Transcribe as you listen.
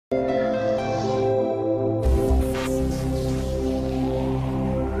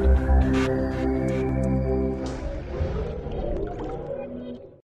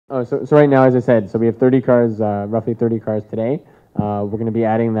No, so right now, as I said, so we have 30 cars, roughly 30 cars today. We're going to be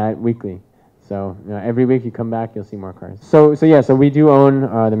adding that weekly. So every week you come back, you'll see more cars. So yeah, so we do own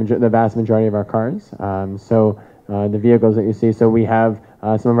the vast majority of our cars. The vehicles that you see. So we have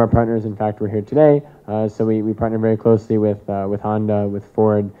some of our partners. In fact, we're here today. So we partner very closely with Honda, with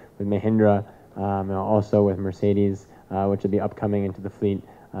Ford, with Mahindra, and also with Mercedes, which will be upcoming into the fleet.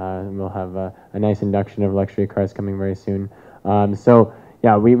 And we'll have a nice induction of luxury cars coming very soon. So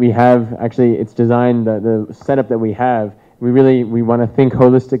yeah, we have actually, it's designed, the setup that we have, we want to think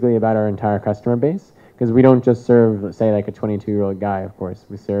holistically about our entire customer base, because we don't just serve, let's say, like a 22-year-old guy, of course.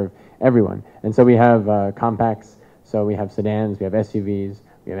 We serve everyone. And so we have compacts, so we have sedans, we have SUVs,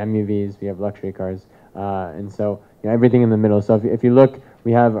 we have MUVs, we have luxury cars, and so everything in the middle. So if you look,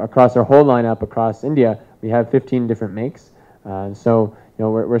 we have across our whole lineup across India, we have 15 different makes.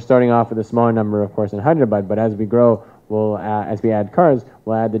 We're starting off with a smaller number, of course, in Hyderabad, but as we grow, as we add cars,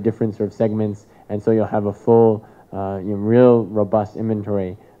 we'll add the different sort of segments, and so you'll have a full, real robust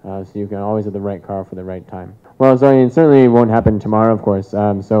inventory, so you can always have the right car for the right time. Well, so it certainly won't happen tomorrow, of course.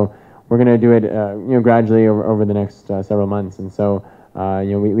 So we're going to do it, gradually over the next several months, and so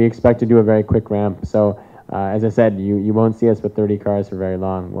we expect to do a very quick ramp. So as I said, you won't see us with 30 cars for very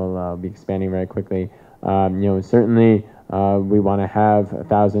long. We'll be expanding very quickly. Certainly we want to have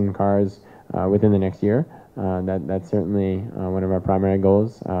 1,000 cars within the next year. That's certainly one of our primary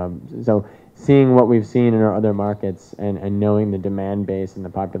goals. So seeing what we've seen in our other markets and knowing the demand base and the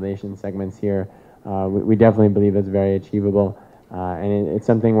population segments here, we definitely believe it's very achievable. And it's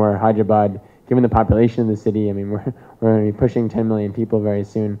something where Hyderabad, given the population of the city, I mean, we're going to be pushing 10 million people very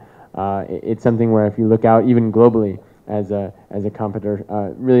soon. It's something where if you look out even globally as a competitor,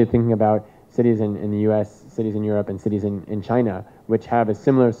 really thinking about cities in the US, cities in Europe, and cities in China, which have a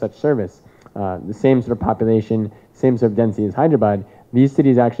similar such service, the same sort of population, same sort of density as Hyderabad, these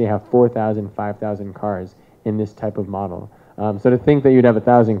cities actually have 4,000, 5,000 cars in this type of model. So to think that you'd have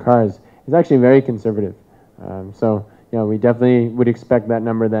 1,000 cars is actually very conservative. We definitely would expect that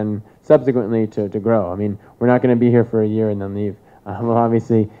number then subsequently to grow. I mean, we're not going to be here for a year and then leave. We'll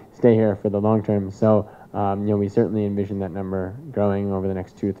obviously stay here for the long term. So, we certainly envision that number growing over the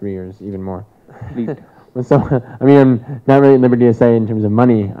next 2 or 3 years, even more. So, I mean, I'm not really at liberty to say in terms of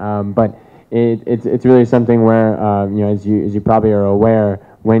money, but it's really something where, as you probably are aware,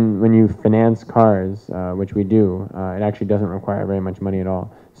 when you finance cars, which we do, it actually doesn't require very much money at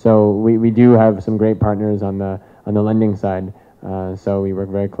all. So we do have some great partners on the lending side. So we work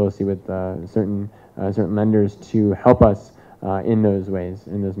very closely with certain lenders to help us in those ways,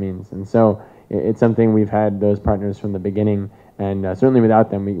 in those means. And so it's something we've had those partners from the beginning, and certainly without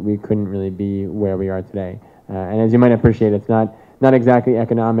them, we couldn't really be where we are today. And as you might appreciate, it's not exactly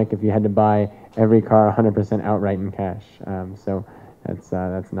economic if you had to buy every car 100% outright in cash. So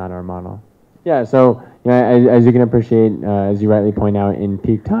that's not our model. Yeah, so as you can appreciate, as you rightly point out, in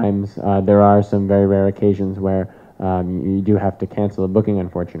peak times, there are some very rare occasions where you do have to cancel a booking,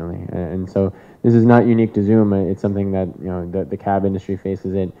 unfortunately. And so this is not unique to Zoom. It's something that the cab industry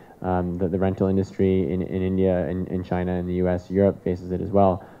faces it, the rental industry in India, in China, in the US, Europe faces it as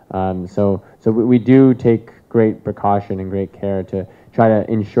well. So we do take great precaution and great care to try to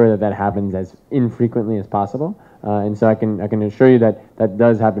ensure that happens as infrequently as possible. And so I can assure you that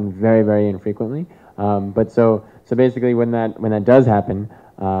does happen very, very infrequently. But so basically when that does happen,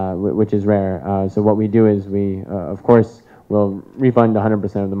 which is rare, so what we do is we of course will refund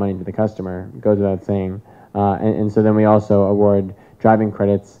 100% of the money to the customer, goes without saying, and so then we also award driving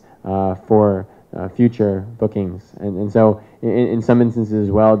credits for future bookings, and so in some instances as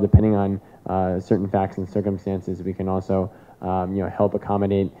well, depending on certain facts and circumstances, we can also help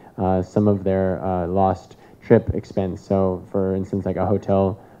accommodate some of their lost trip expense. So for instance, like a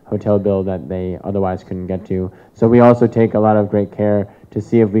hotel bill that they otherwise couldn't get to. So we also take a lot of great care to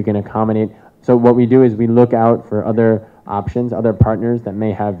see if we can accommodate. So what we do is we look out for other options, other partners that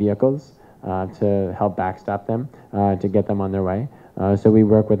may have vehicles to help backstop them, to get them on their way. So we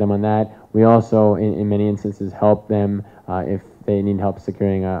work with them on that. We also, in many instances, help them if they need help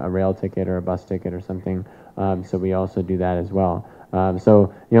securing a rail ticket or a bus ticket or something. So we also do that as well.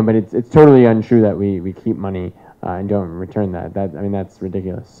 But it's totally untrue that we keep money and don't return that. I mean, that's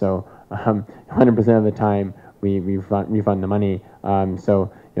ridiculous. So 100% of the time we refund the money.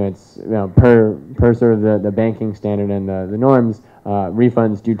 It's per sort of the banking standard and the norms.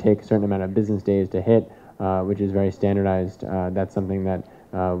 Refunds do take a certain amount of business days to hit, which is very standardized. That's something that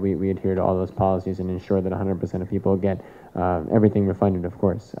we adhere to all those policies and ensure that 100% of people get everything refunded, of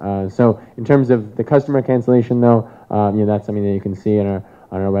course. So in terms of the customer cancellation, though, that's something that you can see on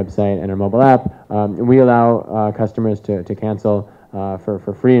our website and our mobile app. We allow customers to cancel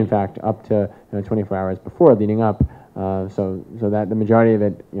for free, in fact, up to 24 hours before leading up. So that the majority of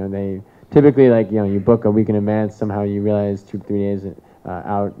it, they typically, like, you book a week in advance. Somehow you realize 2 to 3 days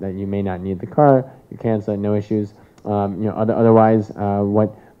out that you may not need the car. You cancel it, no issues. Otherwise,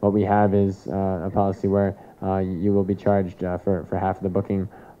 what we have is a policy where you will be charged for half of the booking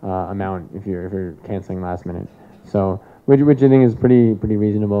amount if you're canceling last minute. So which I think is pretty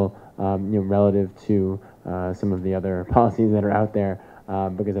reasonable, relative to some of the other policies that are out there,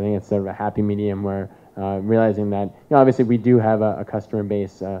 because I think it's sort of a happy medium where realizing that obviously we do have a customer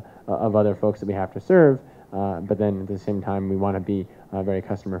base of other folks that we have to serve, but then at the same time we want to be very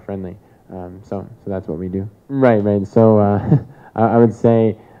customer friendly. So that's what we do. Right. So I would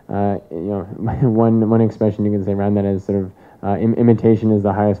say one expression you can say around that is sort of imitation is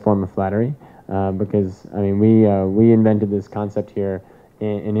the highest form of flattery, because I mean we invented this concept here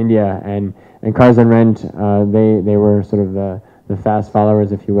in India, and Cars on Rent, they were sort of the fast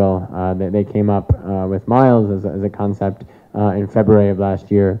followers, if you will. They came up with Miles as a concept in February of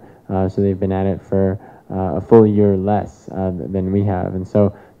last year, so they've been at it for a full year less than we have. And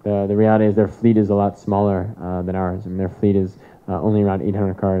so the reality is their fleet is a lot smaller than ours, and their fleet is only around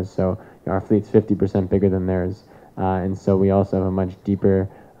 800 cars, so our fleet's 50% bigger than theirs. And so we also have a much deeper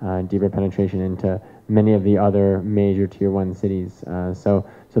penetration into many of the other major tier 1 cities. So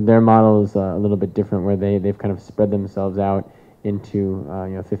their model is a little bit different, where they've kind of spread themselves out into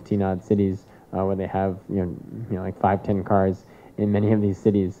 15 odd cities, where they have like 5-10 cars in many of these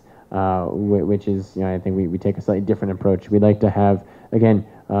cities, which is I think we take a slightly different approach. We'd like to have, again,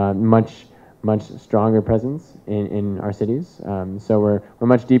 much stronger presence in our cities. So we're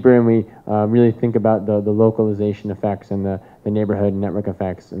much deeper, and we really think about the localization effects and the neighborhood network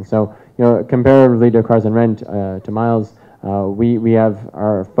effects. And so comparatively to Cars on Rent, to Miles, we have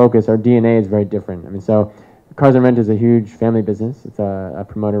our focus, our DNA is very different. I mean, so Cars on Rent is a huge family business. It's a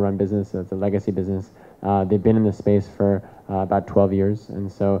promoter-run business. It's a legacy business. They've been in the space for about 12 years,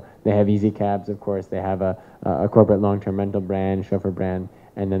 and so they have Easy Cabs, of course. They have a corporate long-term rental brand, chauffeur brand,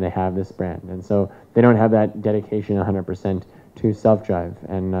 and then they have this brand. And so they don't have that dedication 100% to self-drive.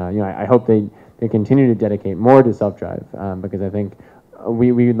 And I hope they continue to dedicate more to self-drive, because I think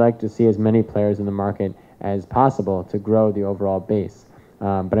we'd like to see as many players in the market as possible to grow the overall base.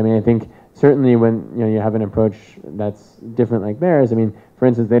 But I mean, I think certainly when you have an approach that's different like theirs, I mean, for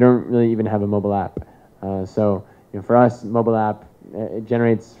instance, they don't really even have a mobile app. So for us, mobile app, it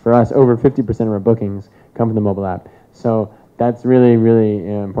generates for us over 50% of our bookings come from the mobile app. So that's really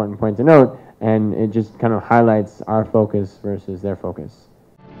important point to note, and it just kind of highlights our focus versus their focus.